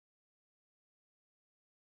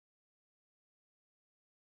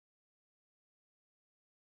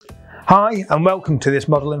Hi and welcome to this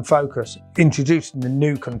model in focus, introducing the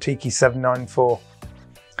new Kon Tiki 794.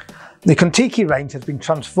 The Kon Tiki range has been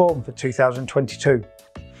transformed for 2022.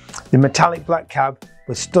 The metallic black cab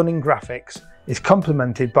with stunning graphics is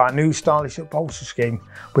complemented by a new stylish upholstery scheme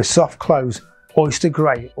with soft close oyster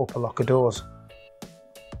grey upper locker doors.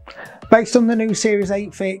 Based on the new Series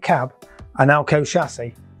 8 Fiat cab and Alco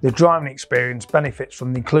chassis, the driving experience benefits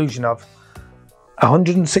from the inclusion of a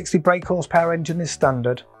 160 brake horsepower engine as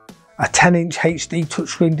standard, a 10-inch HD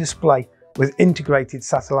touchscreen display with integrated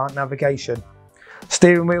satellite navigation,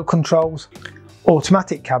 steering wheel controls,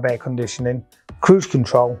 automatic cab air conditioning, cruise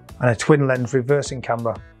control and a twin lens reversing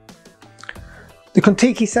camera. The Kon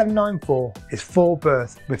Tiki 794 is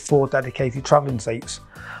 4-berth with 4 dedicated travelling seats.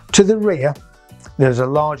 To the rear there is a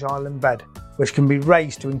large island bed which can be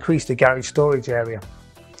raised to increase the garage storage area.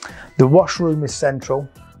 The washroom is central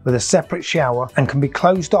with a separate shower and can be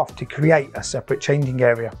closed off to create a separate changing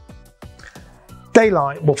area.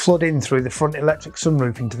 Daylight will flood in through the front electric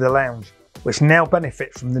sunroof into the lounge, which now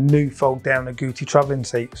benefits from the new fold-down Agouti travelling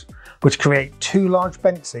seats, which create 2 large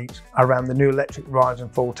bench seats around the new electric rise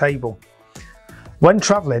and fall table. When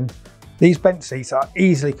travelling, these bench seats are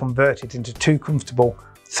easily converted into 2 comfortable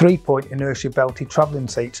 3-point inertia belted travelling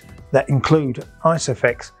seats that include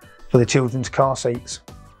ISOFIX for the children's car seats.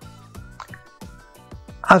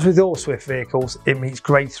 As with all Swift vehicles, it meets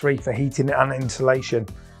grade 3 for heating and insulation,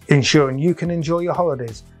 ensuring you can enjoy your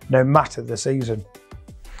holidays no matter the season.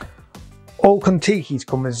 All Kon Tikis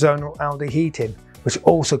come with zonal Aldi heating, which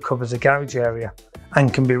also covers the garage area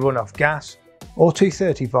and can be run off gas or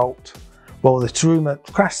 230 volt, while the Truma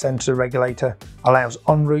crash sensor regulator allows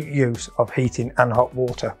en route use of heating and hot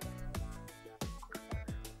water.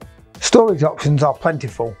 Storage options are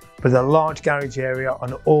plentiful, with a large garage area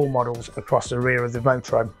on all models across the rear of the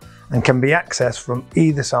motorhome and can be accessed from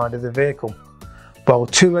either side of the vehicle, while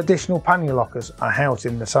 2 additional pannier lockers are housed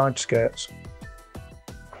in the side skirts.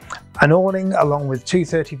 An awning along with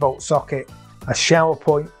 230 volt socket, a shower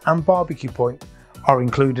point and barbecue point are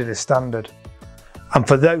included as standard. And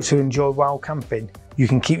for those who enjoy wild camping, you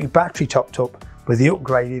can keep your battery topped up with the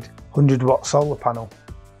upgraded 100 watt solar panel.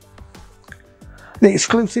 The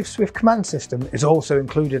exclusive Swift command system is also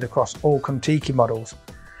included across all Kon Tiki models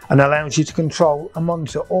and allows you to control and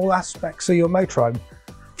monitor all aspects of your motorhome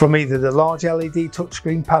from either the large LED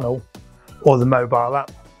touchscreen panel or the mobile app,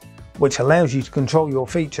 which allows you to control your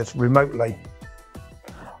features remotely.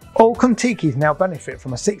 All Kon Tikis now benefit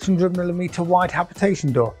from a 600mm wide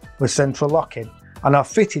habitation door with central locking and are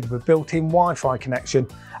fitted with built-in Wi-Fi connection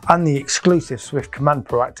and the exclusive Swift Command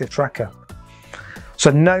proactive tracker. So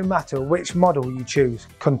no matter which model you choose,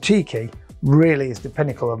 Kon Tiki really is the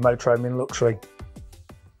pinnacle of motorhoming luxury.